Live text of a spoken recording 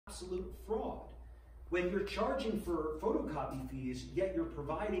absolute fraud. When you're charging for photocopy fees, yet you're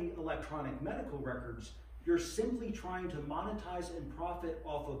providing electronic medical records, you're simply trying to monetize and profit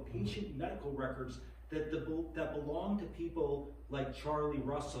off of patient medical records that belong to people like Charlie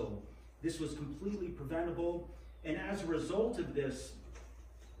Russell. This was completely preventable, and as a result of this,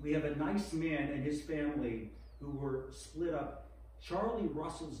 we have a nice man and his family who were split up. Charlie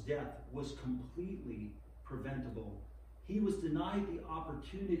Russell's death was completely preventable. He was denied the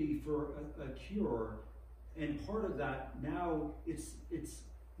opportunity for a cure, and part of that now it's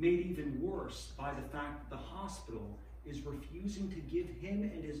made even worse by the fact that the hospital is refusing to give him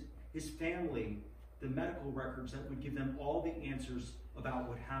and his family the medical records that would give them all the answers about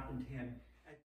what happened to him.